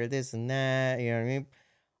support or this and that. You know what I mean?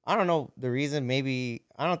 I don't know the reason. Maybe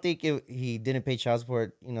I don't think he didn't pay child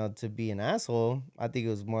support, to be an asshole. I think it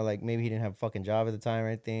was more like maybe he didn't have a fucking job at the time or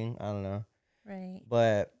anything. I don't know. Right.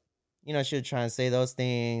 But she would try and say those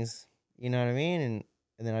things. You know what I mean?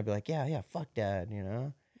 And then I'd be like, yeah, fuck Dad.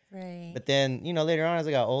 Right. But then, later on as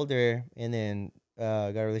I got older and then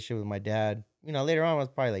got a relationship with my dad, later on I was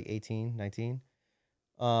probably like 18, 19.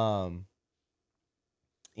 Um,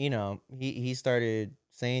 he started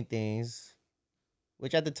saying things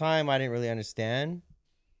which at the time I didn't really understand.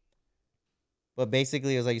 But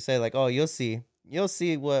basically it was like you said, like, oh, you'll see. You'll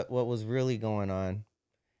see what was really going on.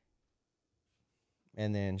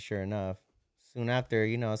 And then sure enough, soon after,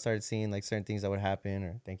 I started seeing like certain things that would happen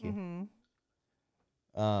or thank you.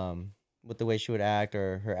 With the way she would act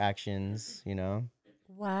or her actions,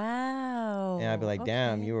 Wow. And I'd be like,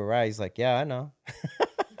 damn, you were right. He's like, yeah, I know.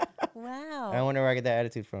 Wow. I wonder where I get that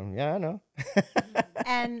attitude from. Yeah, I know.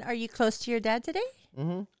 And are you close to your dad today?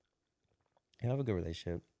 Mm-hmm. I have a good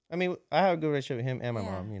relationship. I mean, I have a good relationship with him and my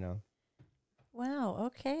mom, Wow,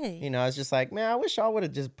 okay. It's just like, man, I wish y'all would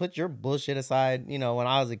have just put your bullshit aside, when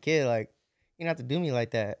I was a kid. Like, you don't have to do me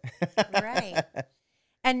like that. Right.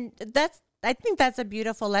 And I think that's a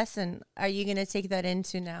beautiful lesson. Are you going to take that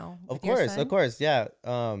into now? Of course, yeah.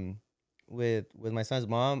 With my son's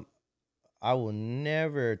mom, I will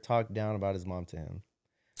never talk down about his mom to him.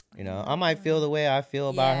 I might feel the way I feel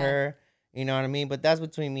about her, you know what I mean? But that's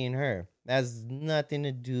between me and her. That has nothing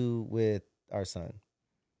to do with our son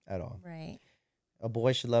at all. Right. A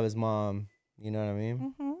boy should love his mom, you know what I mean?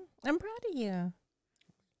 Mm-hmm. I'm proud of you.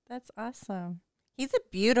 That's awesome. He's a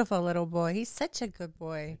beautiful little boy. He's such a good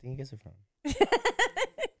boy. I think he gets it from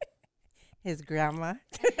his grandma.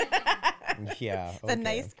 Yeah. The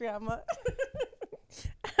nice grandma.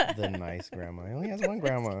 The nice grandma. He only has one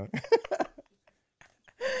grandma.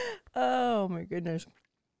 Oh my goodness.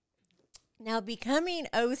 Now becoming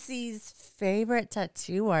OC's favorite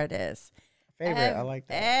tattoo artist. I like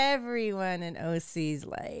that. Everyone in OC's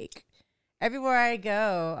like, everywhere I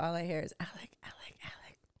go, all I hear is Alec, Alec,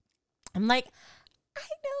 Alec. I'm like, I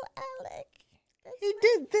know Alec. He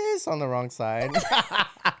did this on the wrong side.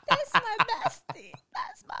 That's my bestie.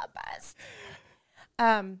 That's my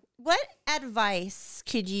bestie. What advice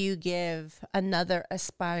could you give another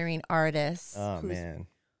aspiring artist? Oh, man.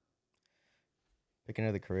 Pick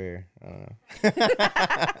another career. I don't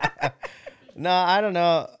know. No, I don't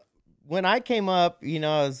know. When I came up, I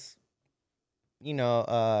was,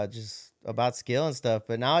 just about skill and stuff.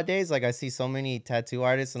 But nowadays, like, I see so many tattoo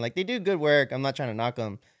artists and, like, they do good work. I'm not trying to knock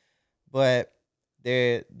them. But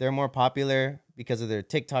they're more popular because of their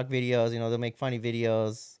TikTok videos. They'll make funny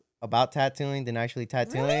videos about tattooing than actually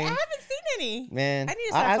tattooing. Really? I haven't seen any. Man. I need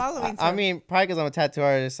to start following some. I mean, probably because I'm a tattoo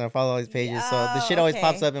artist and I follow all these pages. So the shit always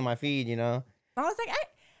pops up in my feed, I was like,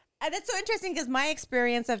 that's so interesting because my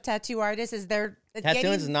experience of tattoo artists is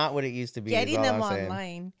tattooing is not what it used to be. Getting them online.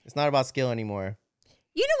 Saying. It's not about skill anymore.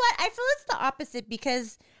 You know what? I feel it's the opposite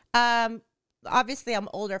because obviously I'm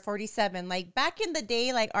older, 47. Like back in the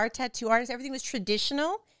day, like our tattoo artists, everything was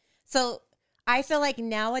traditional. So I feel like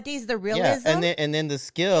nowadays the realism, and then the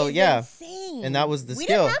skill, is insane. and that was the we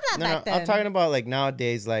skill. Didn't have that back then. I'm talking about like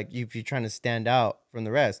nowadays, like if you're trying to stand out from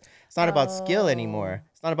the rest, it's not about skill anymore.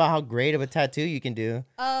 It's not about how great of a tattoo you can do.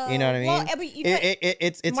 You know what I mean? Well,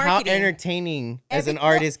 it's how entertaining as an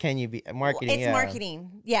artist can you be. Marketing, it's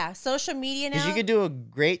marketing. Yeah, social media now. Because you could do a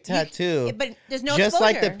great tattoo, but there's no just exposure.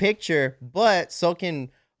 like the picture, but so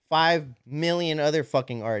can 5 million other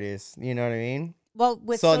fucking artists. You know what I mean? Well,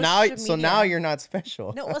 with media, now you're not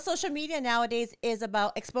special. No, well, social media nowadays is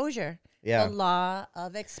about exposure. Yeah, the law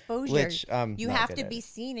of exposure. Which you have to be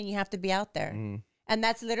seen and you have to be out there. And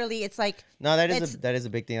that's literally, it's like that is a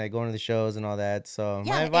big thing, like going to the shows and all that. So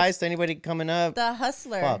my advice to anybody coming up, the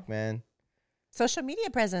hustler, fuck man, social media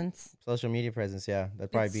presence, yeah,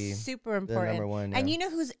 that'd probably be super important, the number one. And you know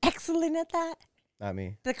who's excellent at that? Not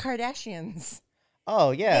me. The Kardashians.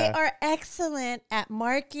 Oh yeah, they are excellent at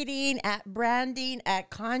marketing, at branding, at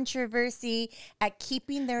controversy, at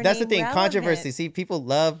keeping their That's name the thing, relevant. controversy. See, people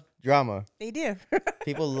love drama. They do.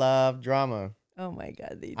 People love drama. Oh my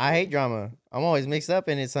god, they do. I hate drama. I'm always mixed up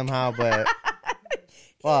in it somehow, but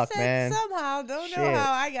fuck, man. Somehow, don't know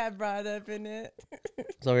how I got brought up in it.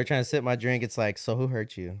 So we're trying to sip my drink. It's like, so who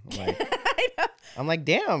hurt you? I'm like, I know. I'm like,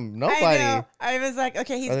 damn, nobody. I know. I was like,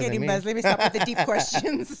 okay, he's Other getting than me. buzzed. Let me stop with the deep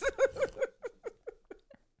questions.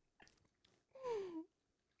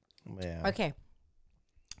 Yeah. Okay.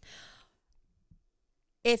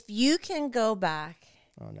 If you can go back.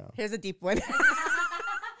 Oh no. Here's a deep one.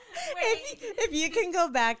 If you can go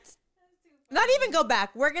back. Not even go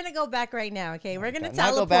back. We're going to go back right now, okay? We're going to teleport.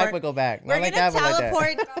 Not go back, but go back. We're going to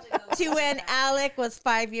teleport to when Alec was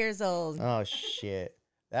 5 years old. Oh, shit.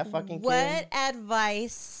 That fucking kid. What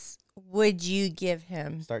advice would you give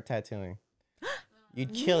him? Start tattooing.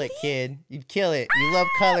 You'd kill it, kid. You'd kill it. You love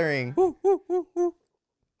coloring.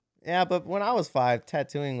 Yeah, but when I was 5,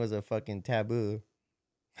 tattooing was a fucking taboo.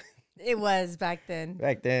 It was back then.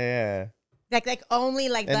 Back then, Like only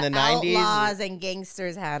like In the the 90s, outlaws and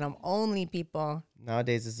gangsters had them. Only people. yeah.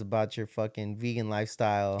 Nowadays, it's about your fucking vegan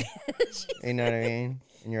lifestyle. You know what I mean?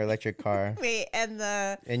 In your electric car. Wait, and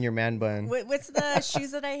the In your man bun. what's the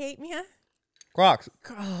shoes that I hate, Mia? Crocs.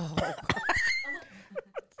 Oh,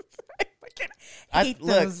 I hate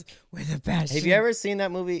look, those with a passion. Have you ever seen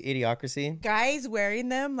that movie, Idiocracy? Guys wearing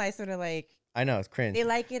them, like sort of like I know, it's cringe. they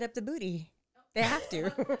like it up the booty. They have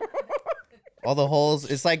to. All the holes.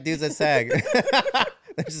 It's like dudes that sag.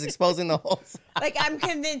 They're just exposing the holes. Like I'm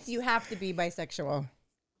convinced you have to be bisexual.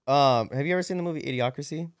 Have you ever seen the movie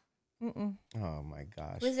Idiocracy? Mm-mm. Oh my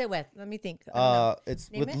gosh. What is it with? Let me think. I don't know.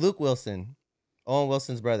 It's Name with it? Luke Wilson, Owen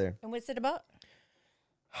Wilson's brother. And what's it about?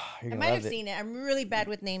 You're I gonna might love have seen it. I'm really bad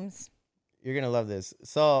with names. You're gonna love this.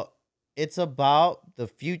 So it's about the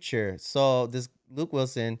future. So this Luke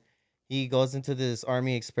Wilson, he goes into this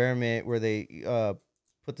army experiment where they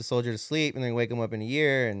put the soldier to sleep and then wake him up in a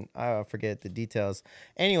year, and I forget the details.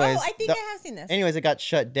 Anyways, Oh, I think I have seen this. anyways, it got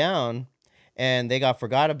shut down and they got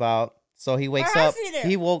forgot about. So he wakes have up. seen it.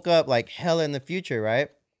 He woke up like hella in the future, right?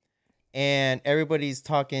 And everybody's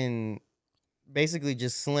talking, basically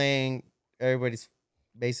just slang. Everybody's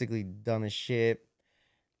basically dumb as shit.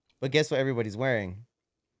 But guess what everybody's wearing?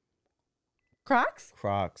 Crocs?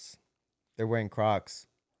 Crocs. They're wearing Crocs.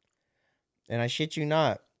 And I shit you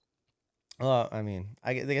not. Well, I mean,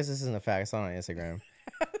 I guess this isn't a fact. I saw it on Instagram.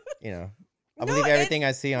 You know, I believe everything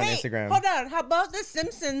I see on Wait, Instagram. Hold on. How about The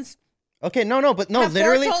Simpsons? Okay, but no, have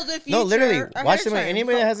literally, foretold the no, literally. future ahead Watch of the movie. time.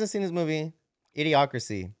 Anybody So- that hasn't seen this movie,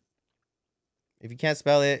 Idiocracy. If you can't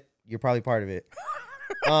spell it, you're probably part of it.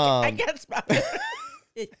 I can't spell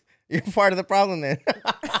it. You're part of the problem then.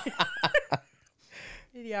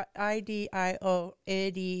 IDIO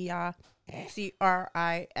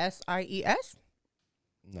CRISIES.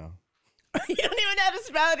 No. You don't even know how to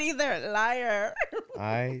spell it either. Liar.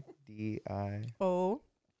 IDI. O. O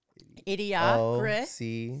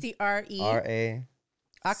Idiocracy. C CRE. R A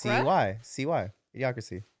C Y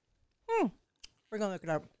Idiocracy. We're gonna look it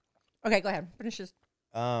up. Okay, go ahead. Finish this.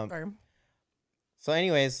 Sorry. So,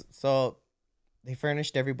 anyways, they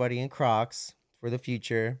furnished everybody in Crocs for the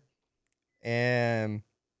future, and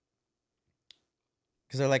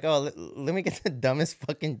because they're like, oh, let me get the dumbest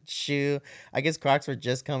fucking shoe. I guess Crocs were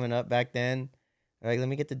just coming up back then. They're like, let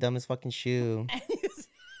me get the dumbest fucking shoe.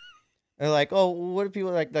 They're like, oh, what do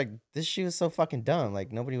people like? Like, this shoe is so fucking dumb.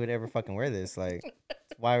 Like, nobody would ever fucking wear this. Like,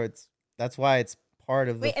 that's why it's part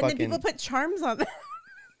of the Wait, and fucking. then people put charms on them.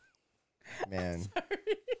 Man.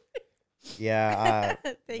 Sorry. Yeah,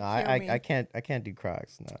 They no, kill me. I can't do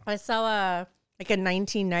Crocs. No. I saw like a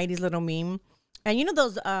 1990s little meme, and you know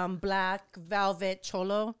those black velvet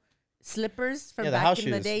cholo slippers from Yeah, the back house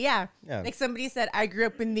in the shoes. day. Yeah. Yeah. Like somebody said, I grew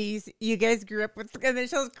up in these. You guys grew up with, and it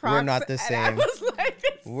shows Crocs. We're not the and I same. was like,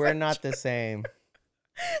 it's We're so not true. the same.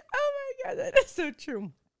 Oh my god, that is so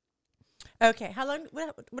true. Okay, how long?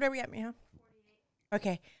 What are we at, Mia?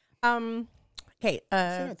 Okay. Okay.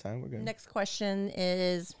 Still got time. We're good. Next question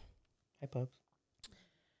is, Hi, pups.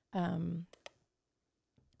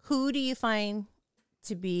 who do you find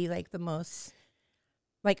to be like the most,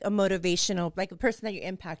 like a motivational, like a person that you're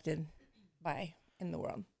impacted by in the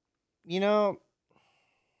world? You know,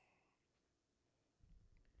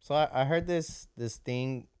 so I heard this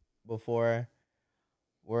thing before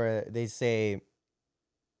where they say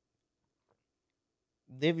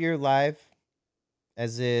live your life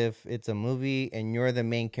as if it's a movie and you're the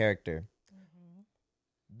main character.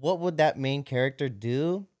 What would that main character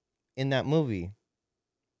do in that movie?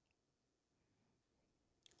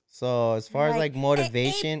 So as far as like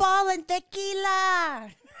motivation, eight ball and tequila.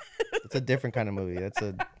 it's a different kind of movie. It's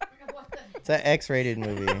an X-rated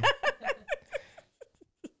movie.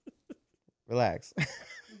 Relax.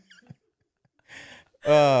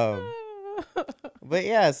 But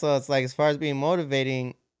yeah, so it's like as far as being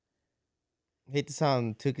motivating, hate to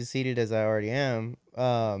sound too conceited as I already am.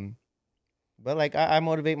 But like I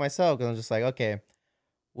motivate myself because I'm just like, okay,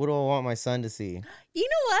 what do I want my son to see? You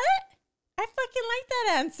know what? I fucking like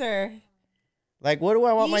that answer. Like, what do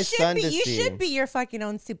I want You my should son be- to You see? should be your fucking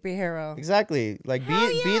own superhero. Exactly. Like be Hell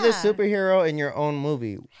the yeah. superhero in your own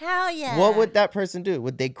movie. Hell yeah. What would that person do?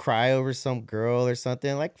 Would they cry over some girl or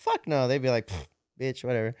something? Like, fuck no. They'd be like, bitch,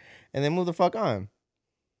 whatever. And then move the fuck on.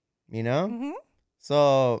 You know? Mm-hmm.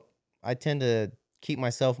 So I tend to keep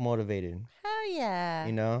myself motivated. Hell yeah.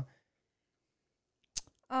 You know?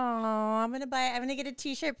 Oh, I'm gonna get a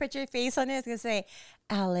t-shirt, put your face on it. It's gonna say,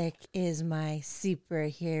 Alec is my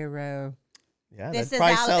superhero. Yeah, This that'd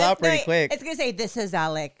probably sell out pretty wait, quick. It's gonna say, this is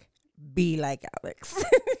Alec. Be like Alex.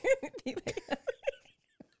 Be like Alec.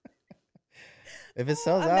 If it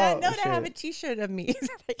sells On that out, note, I have a shit. T-shirt of me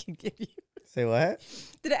that I can give you. Say what?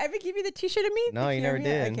 Did I ever give you the T-shirt of me? No, you never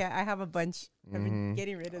did. Okay, I have a bunch. I've been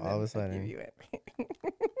getting rid of them. All of a I'll sudden. give you it.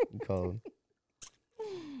 Cold.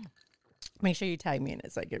 Make sure you tag me in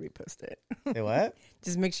it so I can repost it. Say what?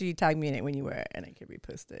 Just make sure you tag me in it when you wear it, and I can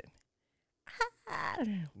repost it.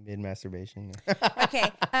 Mid masturbation.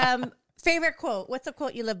 Okay. Favorite quote. What's a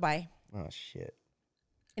quote you live by? Oh shit.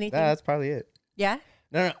 Anything? That's probably it. Yeah.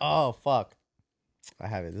 No. Oh fuck. I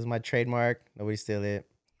have it. This is my trademark. Nobody steal it.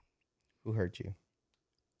 Who hurt you?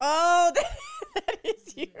 Oh, that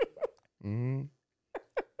is you. Mm-hmm.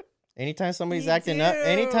 Anytime somebody's Me acting up,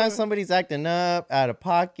 too. out of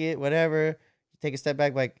pocket, whatever, you take a step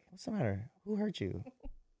back, like, what's the matter? Who hurt you?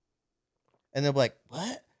 And they'll be like,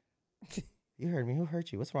 what? You heard me. Who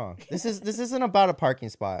hurt you? What's wrong? This isn't about a parking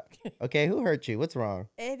spot. Okay, who hurt you? What's wrong?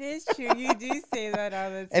 It is true. You do say that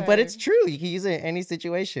all the time. But it's true. You can use it in any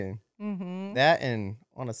situation. Mm-hmm. That and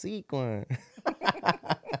on a sequin.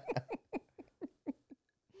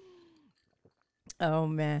 Oh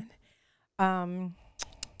man.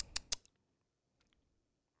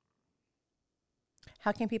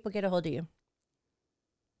 How can people get a hold of you?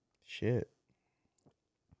 Shit.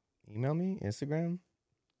 Email me, Instagram.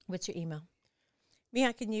 What's your email?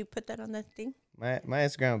 Mia, can you put that on the thing? My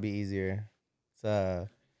Instagram would be easier. It's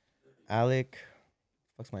Alec.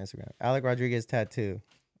 What's my Instagram? Alec Rodriguez Tattoo.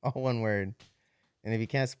 All one word. And if you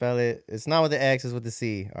can't spell it, it's not with the X, it's with the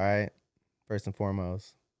C. All right. First and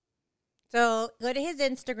foremost. So go to his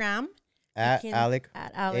Instagram. At Alec.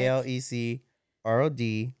 At Alec.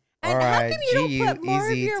 ALECROD. And how come you don't put more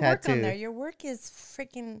of your work on Tattoo. there? Your work is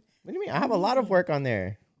freaking. What do you mean? I have a lot of work on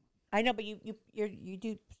there. I know, but you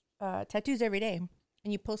do tattoos every day,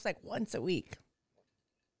 and you post like once a week.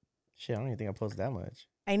 Shit, I don't even think I post that much.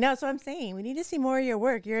 I know, that's what I'm saying. We need to see more of your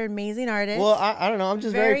work. You're an amazing artist. Well, I don't know. I'm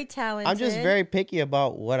just very talented. I'm just very picky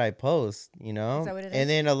about what I post, you know? Is that what it is? And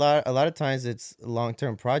then a lot of times it's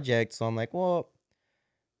long-term projects, so I'm like, well,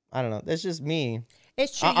 I don't know. That's just me.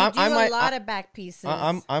 It's true. I You do might- a lot of back pieces.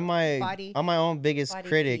 I'm Body- my own biggest body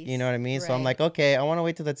critic, piece. you know what I mean? So I'm Right. like, okay, I want to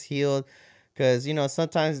wait till that's healed, because you know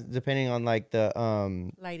sometimes depending on like the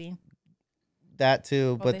lighting. that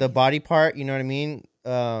too, Oh, but the they- body part, you know what I mean?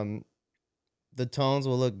 The tones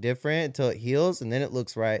will look different until it heals, and then it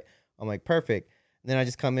looks right. I'm like, perfect. And then I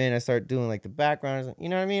just come in, I start doing like the backgrounds, you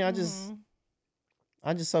know what I mean? I'm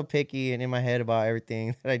just so picky and in my head about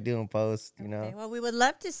everything that I do and post, you know. Okay, well, we would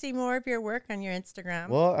love to see more of your work on your Instagram.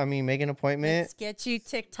 Well, I mean, make an appointment. Let's get you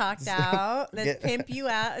TikToked out. Let's pimp you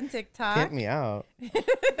out on TikTok. Pimp me out.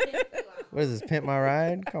 What is this? Pimp my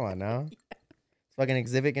ride? Come on now. Is fucking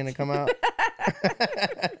exhibit gonna come out?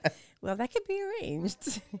 Well, that could be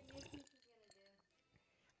arranged.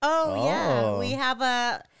 Oh, yeah. We have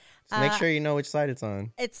a... Just make sure you know which side it's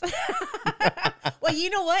on. It's... Well, you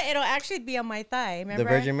know what? It'll actually be on my thigh. Remember? The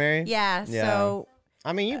Virgin Mary? Yeah. So...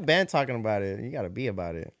 I mean, you've been talking about it. You got to be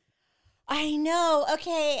about it. I know.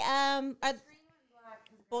 Okay. Are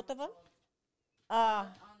both of them? On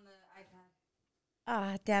the iPad.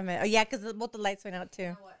 Ah, damn it. Oh, yeah, because both the lights went out,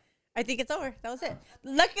 too. I think it's over. That was it.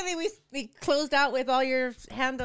 Luckily, we closed out with all your handles.